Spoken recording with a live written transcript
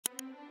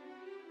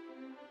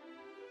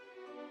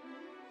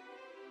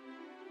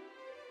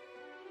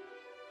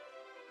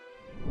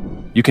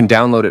You can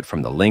download it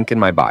from the link in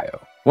my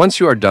bio. Once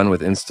you are done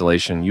with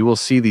installation, you will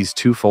see these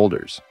two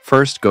folders.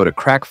 First, go to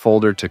Crack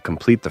folder to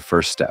complete the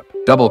first step.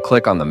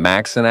 Double-click on the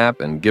Maxon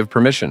app and give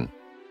permission.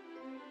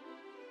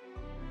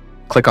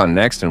 Click on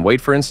Next and wait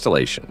for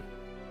installation.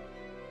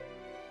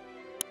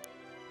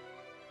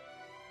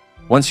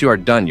 Once you are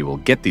done, you will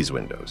get these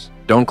windows.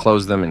 Don't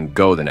close them and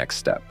go the next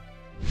step.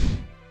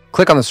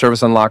 Click on the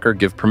Service Unlocker,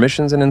 give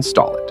permissions, and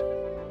install it.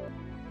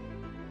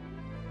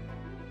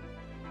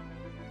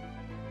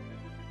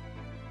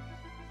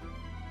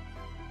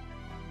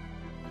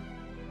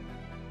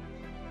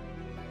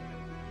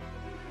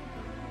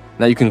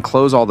 Now you can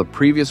close all the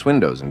previous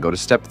windows and go to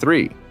step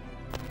 3.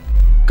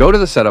 Go to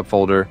the Setup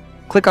folder,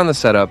 click on the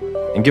Setup,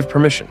 and give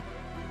permission.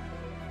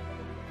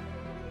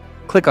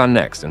 Click on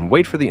Next and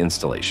wait for the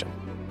installation.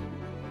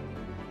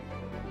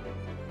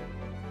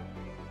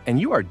 And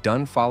you are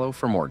done. Follow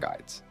for more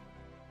guides.